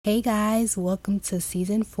Hey guys, welcome to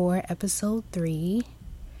season 4, episode 3.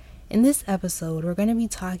 In this episode, we're going to be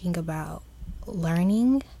talking about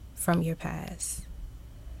learning from your past.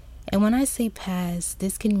 And when I say past,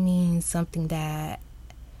 this can mean something that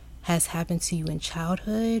has happened to you in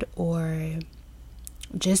childhood or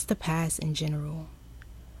just the past in general.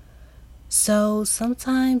 So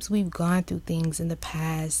sometimes we've gone through things in the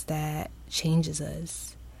past that changes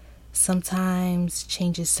us. Sometimes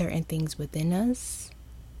changes certain things within us,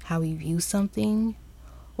 how we view something,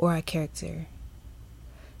 or our character.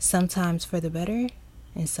 Sometimes for the better,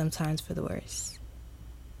 and sometimes for the worse.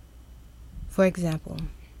 For example,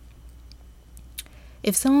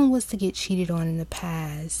 if someone was to get cheated on in the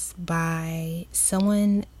past by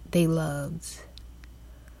someone they loved,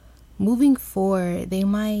 moving forward, they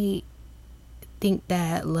might think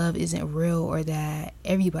that love isn't real or that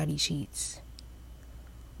everybody cheats.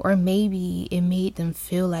 Or maybe it made them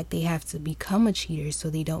feel like they have to become a cheater so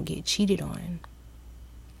they don't get cheated on.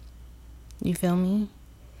 You feel me?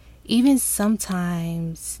 Even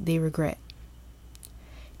sometimes they regret.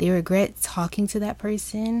 They regret talking to that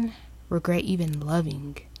person, regret even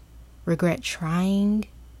loving, regret trying,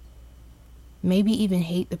 maybe even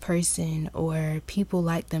hate the person or people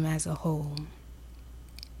like them as a whole.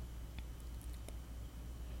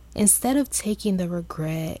 Instead of taking the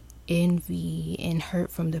regret, envy, and hurt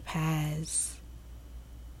from the past,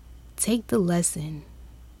 take the lesson.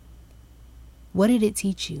 What did it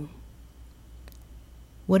teach you?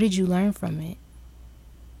 What did you learn from it?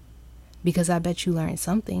 Because I bet you learned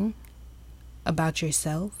something about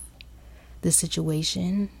yourself, the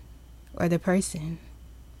situation, or the person.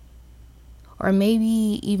 Or maybe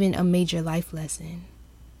even a major life lesson.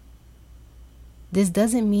 This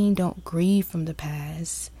doesn't mean don't grieve from the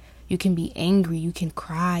past. You can be angry, you can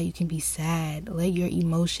cry, you can be sad. Let your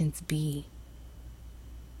emotions be.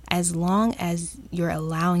 As long as you're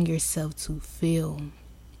allowing yourself to feel.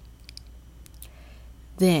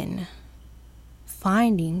 Then,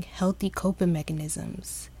 finding healthy coping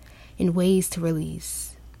mechanisms and ways to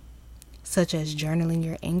release, such as journaling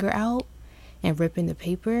your anger out and ripping the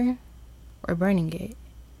paper or burning it.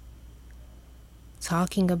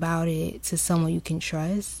 Talking about it to someone you can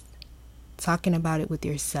trust. Talking about it with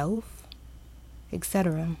yourself,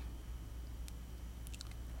 etc.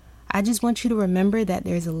 I just want you to remember that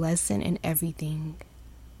there's a lesson in everything.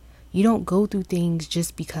 You don't go through things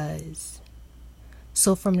just because.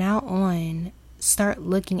 So from now on, start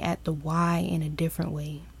looking at the why in a different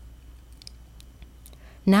way.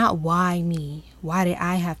 Not why me, why did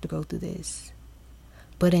I have to go through this?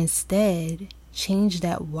 But instead, change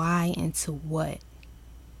that why into what.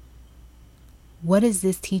 What is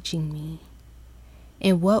this teaching me?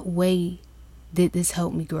 In what way did this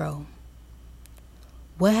help me grow?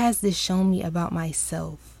 What has this shown me about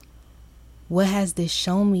myself? What has this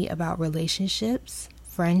shown me about relationships,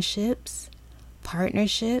 friendships,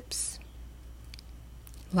 partnerships,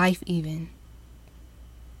 life even?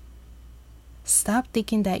 Stop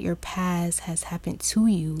thinking that your past has happened to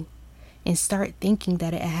you and start thinking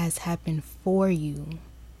that it has happened for you.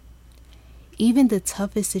 Even the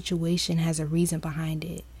toughest situation has a reason behind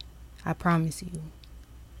it. I promise you.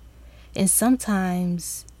 And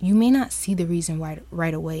sometimes you may not see the reason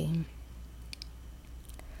right away.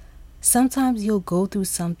 Sometimes you'll go through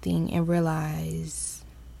something and realize,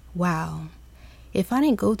 wow, if I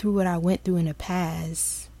didn't go through what I went through in the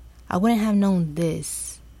past, I wouldn't have known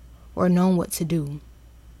this or known what to do.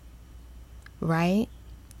 Right?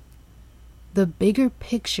 The bigger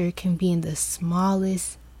picture can be in the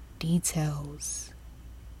smallest details.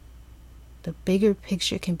 The bigger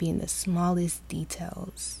picture can be in the smallest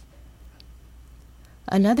details.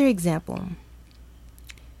 Another example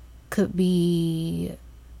could be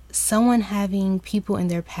someone having people in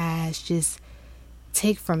their past just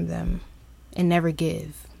take from them and never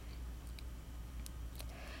give.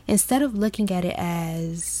 Instead of looking at it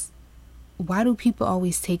as, why do people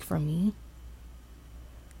always take from me?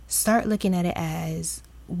 Start looking at it as,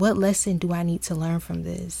 what lesson do I need to learn from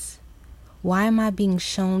this? Why am I being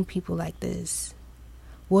shown people like this?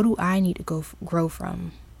 What do I need to grow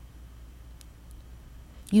from?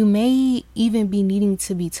 You may even be needing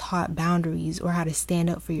to be taught boundaries or how to stand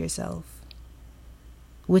up for yourself,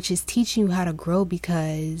 which is teaching you how to grow,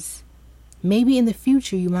 because maybe in the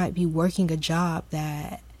future you might be working a job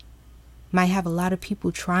that might have a lot of people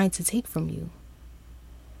trying to take from you.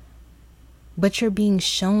 But you're being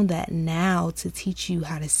shown that now to teach you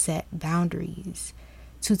how to set boundaries,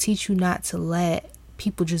 to teach you not to let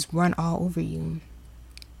people just run all over you.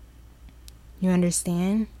 You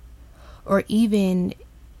understand? Or even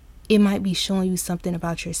it might be showing you something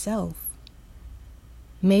about yourself.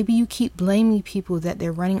 Maybe you keep blaming people that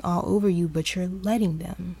they're running all over you, but you're letting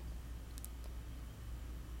them.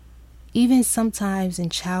 Even sometimes in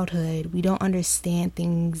childhood, we don't understand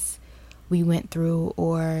things we went through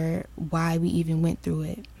or why we even went through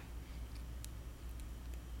it.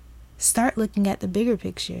 Start looking at the bigger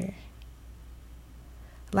picture.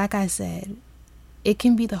 Like I said, it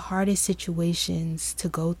can be the hardest situations to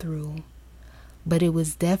go through, but it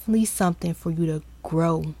was definitely something for you to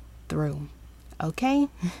grow through, okay?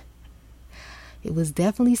 It was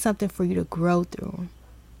definitely something for you to grow through.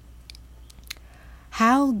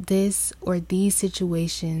 How is these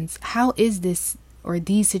situations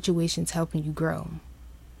helping you grow?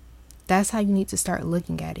 That's how you need to start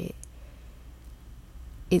looking at it.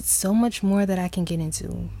 It's so much more that I can get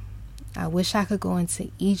into. I wish I could go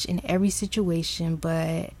into each and every situation,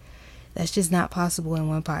 but that's just not possible in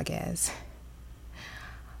one podcast.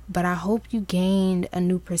 But I hope you gained a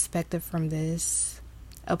new perspective from this.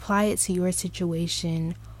 Apply it to your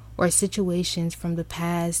situation or situations from the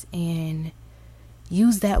past and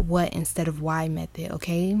use that what instead of why method,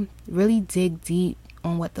 okay? Really dig deep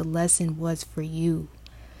on what the lesson was for you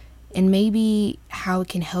and maybe how it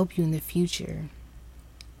can help you in the future.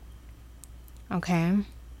 Okay?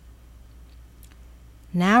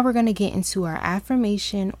 Now we're going to get into our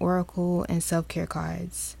affirmation, oracle, and self-care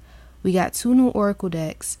cards. We got 2 new oracle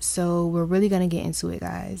decks, so we're really going to get into it,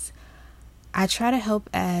 guys. I try to help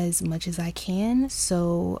as much as I can,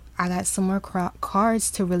 so I got some more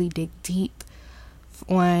cards to really dig deep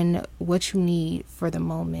on what you need for the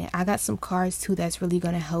moment. I got some cards too that's really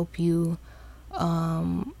going to help you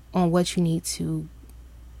on what you need to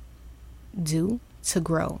do to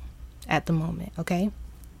grow at the moment, okay?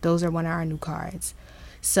 Those are one of our new cards.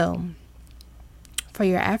 So, for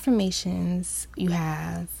your affirmations, you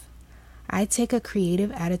have, I take a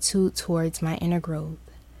creative attitude towards my inner growth.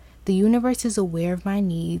 The universe is aware of my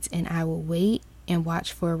needs and I will wait and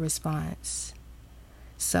watch for a response.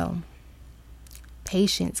 So,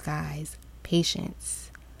 patience, guys,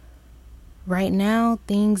 patience. Right now,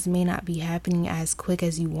 things may not be happening as quick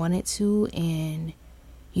as you want it to, and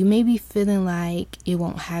you may be feeling like it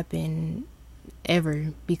won't happen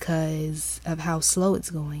ever because of how slow it's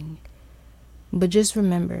going. But just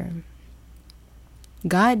remember,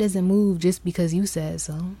 God doesn't move just because you said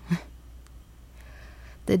so.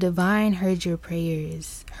 The divine heard your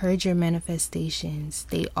prayers, heard your manifestations.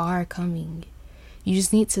 They are coming. You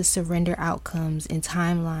just need to surrender outcomes and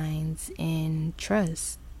timelines and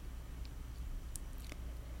trust.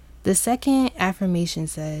 The second affirmation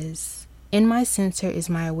says, in my center is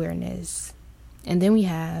my awareness. And then we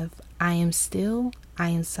have, I am still, I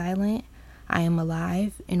am silent, I am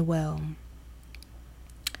alive and well.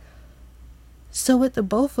 So with the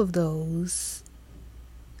both of those,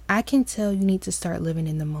 I can tell you need to start living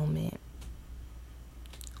in the moment.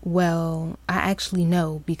 Well, I actually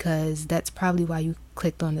know because that's probably why you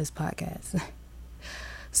clicked on this podcast.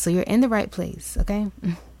 So you're in the right place, okay?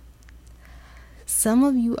 Some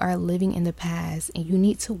of you are living in the past and you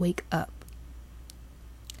need to wake up.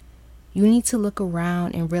 You need to look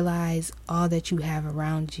around and realize all that you have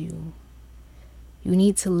around you. You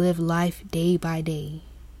need to live life day by day.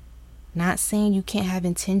 Not saying you can't have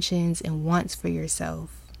intentions and wants for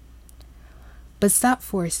yourself, but stop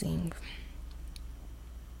forcing.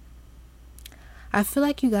 I feel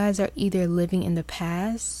like you guys are either living in the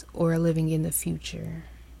past or living in the future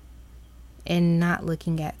and not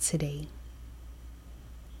looking at today.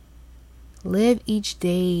 Live each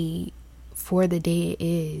day for the day it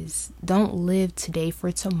is. Don't live today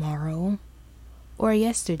for tomorrow or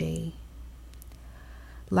yesterday.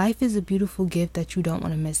 Life is a beautiful gift that you don't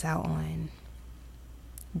want to miss out on.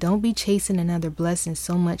 Don't be chasing another blessing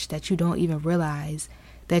so much that you don't even realize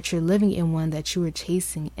that you're living in one that you were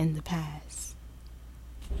chasing in the past.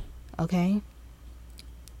 Okay?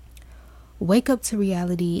 Wake up to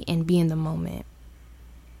reality and be in the moment.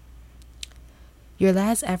 Your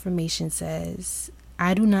last affirmation says,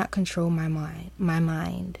 I do not control my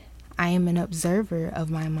mind. I am an observer of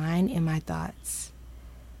my mind and my thoughts.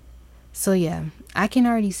 So yeah, I can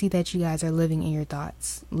already see that you guys are living in your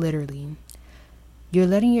thoughts, literally. You're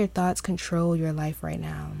letting your thoughts control your life right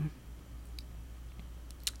now.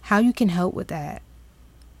 How you can help with that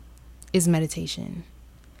is meditation.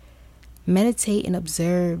 Meditate and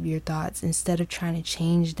observe your thoughts instead of trying to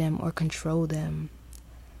change them or control them.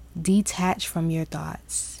 Detach from your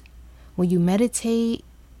thoughts. When you meditate,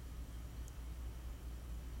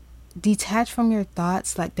 detach from your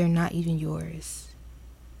thoughts like they're not even yours.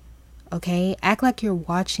 Okay? Act like you're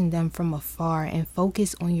watching them from afar and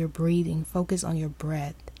focus on your breathing, focus on your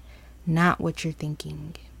breath, not what you're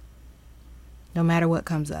thinking. No matter what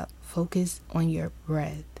comes up, focus on your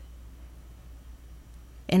breath.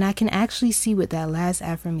 And I can actually see with that last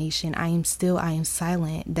affirmation, I am still, I am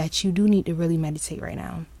silent, that you do need to really meditate right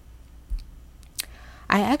now.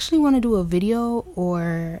 I actually want to do a video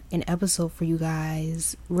or an episode for you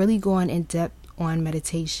guys, really going in depth on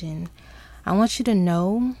meditation. I want you to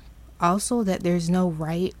know also that there's no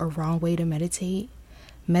right or wrong way to meditate.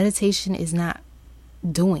 Meditation is not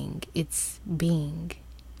doing, it's being.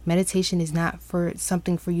 Meditation is not for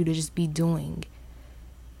something for you to just be doing.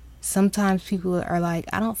 Sometimes people are like,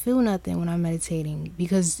 I don't feel nothing when I'm meditating,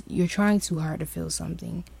 because you're trying too hard to feel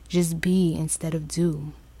something. Just be instead of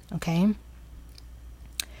do, okay?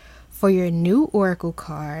 For your new oracle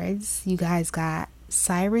cards, you guys got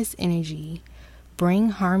Cyrus Energy, Bring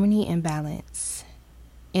Harmony and Balance,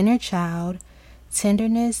 Inner Child,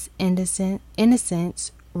 Tenderness,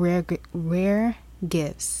 Innocence, Rare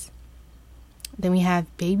Gifts. Then we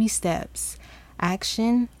have Baby Steps,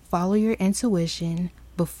 Action, Follow Your Intuition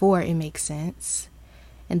before it makes sense.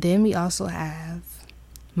 And then we also have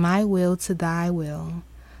My Will to Thy Will,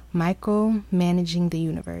 Micromanaging the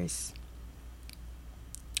Universe.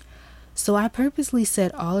 So I purposely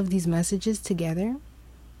said all of these messages together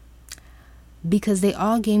because they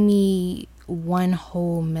all gave me one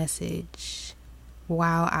whole message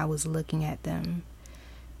while I was looking at them.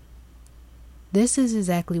 This is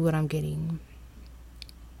exactly what I'm getting.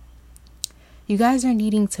 You guys are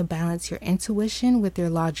needing to balance your intuition with your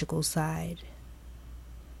logical side.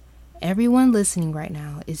 Everyone listening right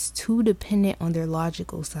now is too dependent on their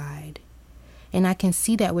logical side. And I can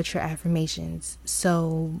see that with your affirmations.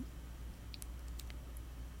 So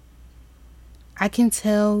I can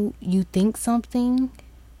tell you think something,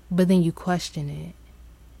 but then you question it.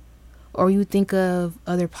 Or you think of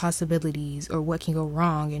other possibilities or what can go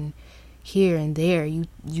wrong, and here and there you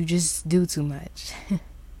just do too much.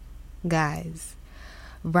 Guys,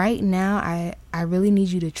 right now I really need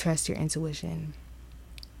you to trust your intuition.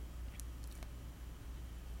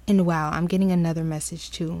 And wow, I'm getting another message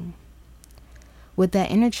too. With that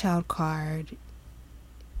inner child card,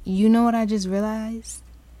 you know what I just realized?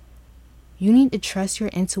 You need to trust your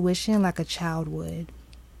intuition like a child would.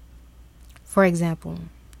 For example,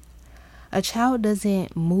 a child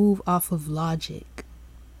doesn't move off of logic.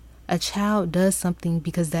 A child does something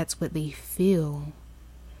because that's what they feel.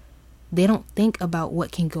 They don't think about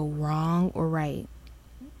what can go wrong or right.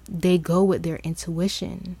 They go with their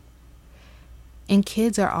intuition. And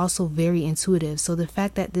kids are also very intuitive. So the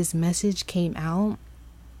fact that this message came out,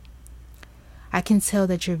 I can tell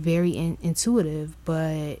that you're very intuitive,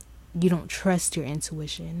 but you don't trust your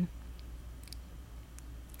intuition.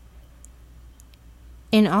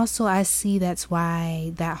 And also I see that's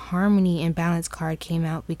why that harmony and balance card came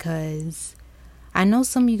out, because I know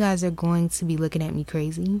some of you guys are going to be looking at me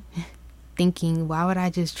crazy, thinking, why would I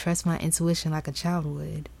just trust my intuition like a child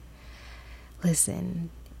would? Listen,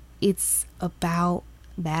 it's about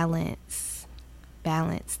balance.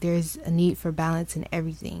 Balance. There's a need for balance in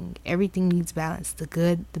everything. Everything needs balance. The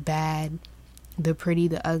good, the bad, the pretty,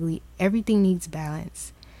 the ugly. Everything needs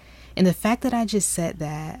balance. And the fact that I just said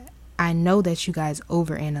that, I know that you guys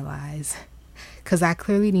overanalyze, because I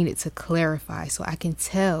clearly needed to clarify, so I can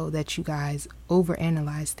tell that you guys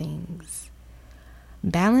overanalyze things.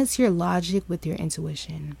 Balance your logic with your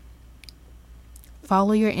intuition.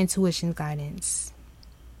 Follow your intuition guidance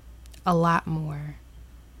a lot more.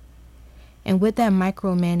 And with that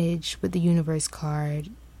micromanage with the universe card,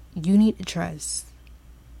 you need to trust.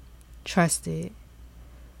 Trust it.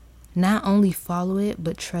 Not only follow it,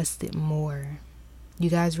 but trust it more. You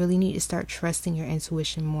guys really need to start trusting your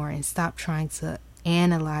intuition more and stop trying to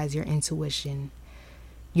analyze your intuition.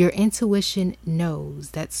 Your intuition knows.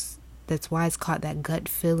 That's why it's called that gut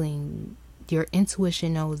feeling. Your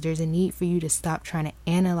intuition knows. There's a need for you to stop trying to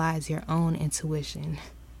analyze your own intuition.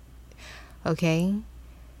 Okay?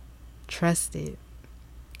 Trust it.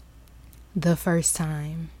 The first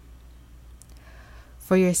time.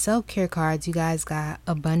 For your self-care cards, you guys got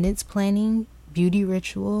abundance planning, beauty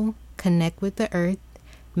ritual, connect with the earth,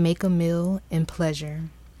 make a meal, and pleasure.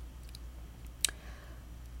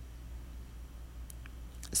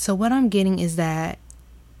 So what I'm getting is that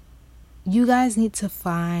you guys need to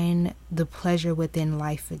find the pleasure within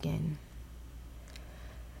life again.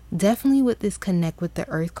 Definitely with this connect with the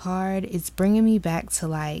earth card, it's bringing me back to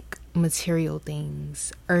like material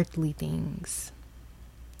things, earthly things.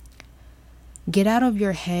 Get out of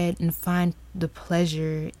your head and find the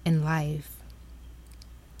pleasure in life.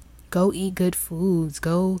 Go eat good foods.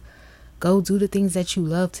 Go do the things that you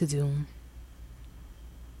love to do.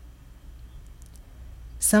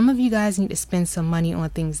 Some of you guys need to spend some money on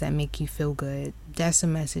things that make you feel good. That's a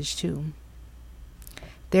message too.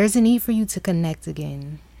 There's a need for you to connect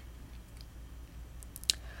again.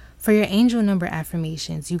 For your angel number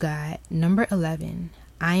affirmations, you got number 11.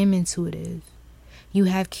 I am intuitive. You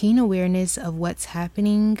have keen awareness of what's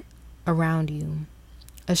happening around you.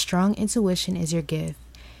 A strong intuition is your gift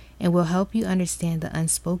and will help you understand the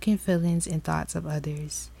unspoken feelings and thoughts of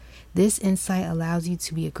others. This insight allows you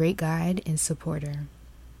to be a great guide and supporter.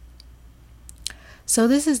 So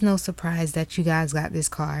this is no surprise that you guys got this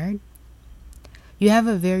card. You have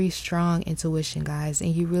a very strong intuition, guys,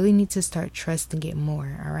 and you really need to start trusting it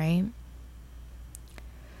more, all right?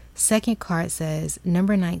 Second card says,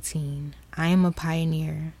 number 19, I am a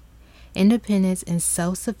pioneer. Independence and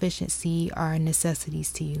self-sufficiency are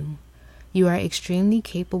necessities to you. You are extremely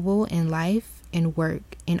capable in life and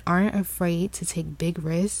work and aren't afraid to take big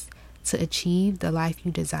risks to achieve the life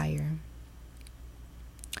you desire.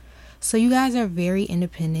 So you guys are very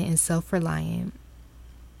independent and self-reliant.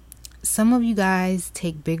 Some of you guys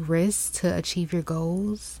take big risks to achieve your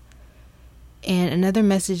goals. And another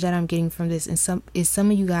message that I'm getting from this is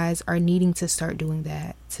some of you guys are needing to start doing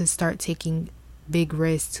that, to start taking big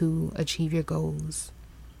risks to achieve your goals.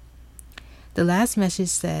 The last message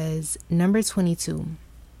says, number 22,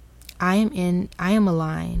 I am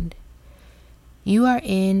aligned. You are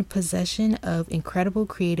in possession of incredible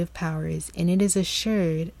creative powers, and it is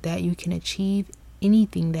assured that you can achieve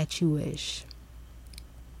anything that you wish.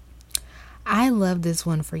 I love this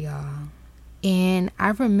one for y'all. And I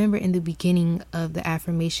remember in the beginning of the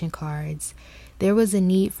affirmation cards, there was a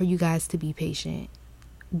need for you guys to be patient.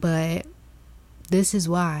 But this is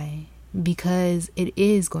why. Because it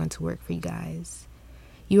is going to work for you guys.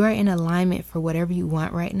 You are in alignment for whatever you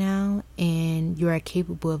want right now, and you are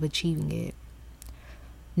capable of achieving it.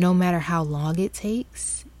 No matter how long it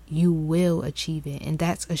takes, you will achieve it, and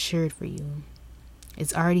that's assured for you.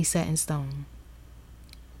 It's already set in stone.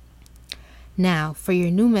 Now, for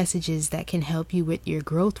your new messages that can help you with your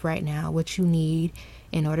growth right now, what you need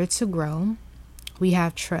in order to grow, we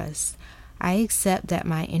have trust. I accept that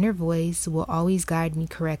my inner voice will always guide me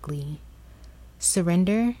correctly.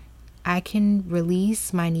 Surrender. I can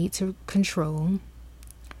release my need to control.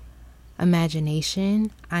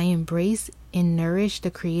 Imagination. I embrace and nourish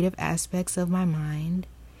the creative aspects of my mind.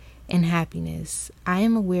 And happiness. I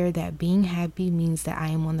am aware that being happy means that I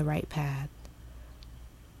am on the right path.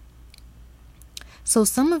 So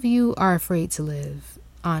some of you are afraid to live,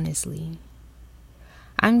 honestly.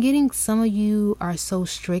 I'm getting some of you are so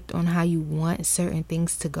strict on how you want certain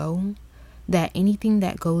things to go that anything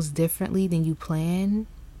that goes differently than you plan,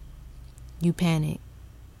 you panic.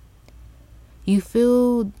 You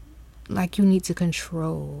feel like you need to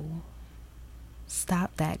control.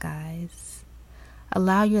 Stop that, guys.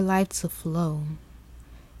 Allow your life to flow.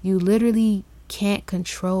 You literally can't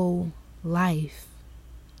control life.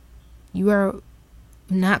 You are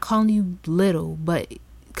not calling you little, but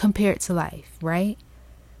compared to life, right?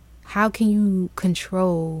 How can you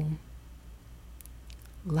control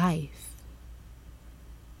life?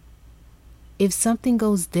 If something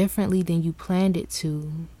goes differently than you planned it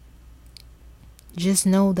to, just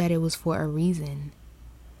know that it was for a reason.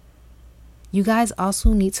 You guys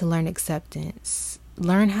also need to learn acceptance.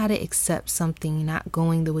 Learn how to accept something not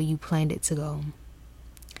going the way you planned it to go.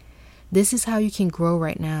 This is how you can grow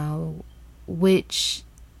right now, which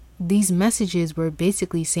these messages were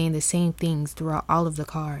basically saying the same things throughout all of the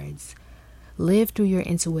cards. Live through your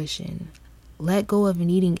intuition. Let go of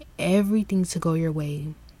needing everything to go your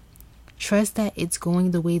way. Trust that it's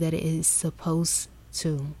going the way that it is supposed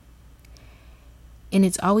to. And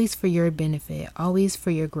it's always for your benefit, always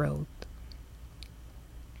for your growth.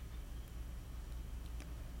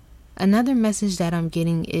 Another message that I'm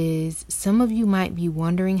getting is some of you might be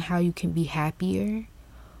wondering how you can be happier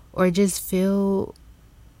or just feel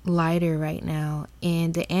lighter right now.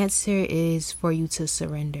 And the answer is for you to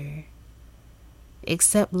surrender.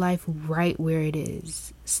 Accept life right where it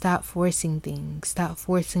is. Stop forcing things. Stop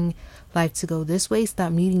forcing life to go this way.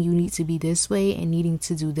 Stop needing you need to be this way and needing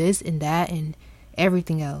to do this and that and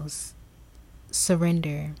everything else.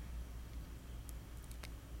 Surrender.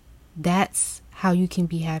 That's how you can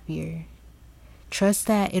be happier. Trust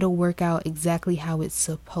that it'll work out exactly how it's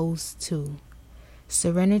supposed to.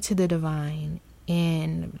 Surrender to the divine.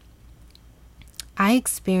 And I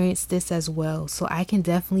experienced this as well, so I can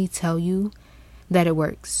definitely tell you that it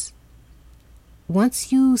works.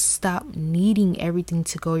 Once you stop needing everything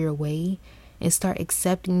to go your way and start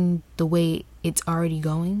accepting the way it's already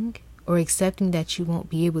going, or accepting that you won't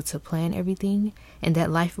be able to plan everything and that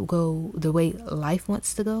life will go the way life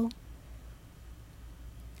wants to go,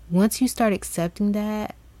 once you start accepting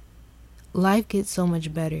that, life gets so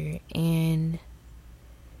much better and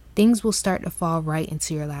things will start to fall right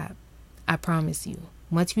into your lap. I promise you.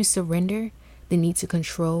 Once you surrender the need to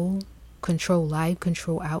control life,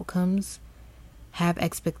 control outcomes, have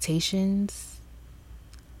expectations,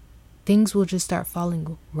 things will just start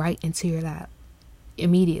falling right into your lap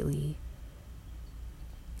immediately.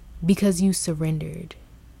 Because you surrendered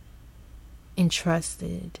and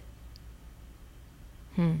trusted.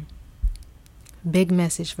 Big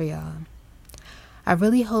message for y'all. I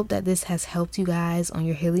really hope that this has helped you guys on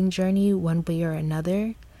your healing journey one way or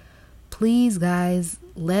another. Please, guys,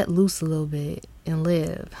 let loose a little bit and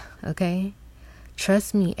live, okay?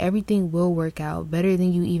 Trust me, everything will work out better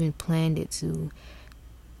than you even planned it to.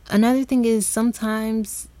 Another thing is,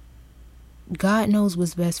 sometimes God knows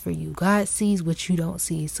what's best for you. God sees what you don't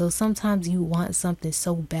see. So sometimes you want something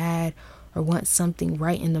so bad or want something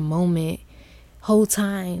right in the moment. Whole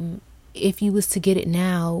time, if you was to get it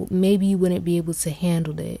now, maybe you wouldn't be able to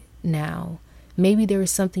handle it now. Maybe there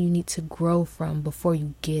is something you need to grow from before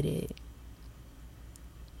you get it.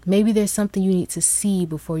 Maybe there's something you need to see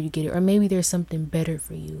before you get it. Or maybe there's something better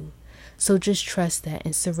for you. So just trust that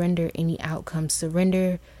and surrender any outcome.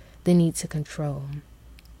 Surrender the need to control.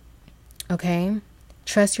 Okay?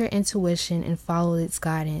 Trust your intuition and follow its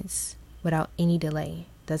guidance without any delay.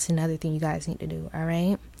 That's another thing you guys need to do. All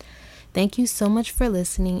right? Thank you so much for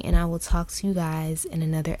listening, and I will talk to you guys in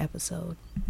another episode.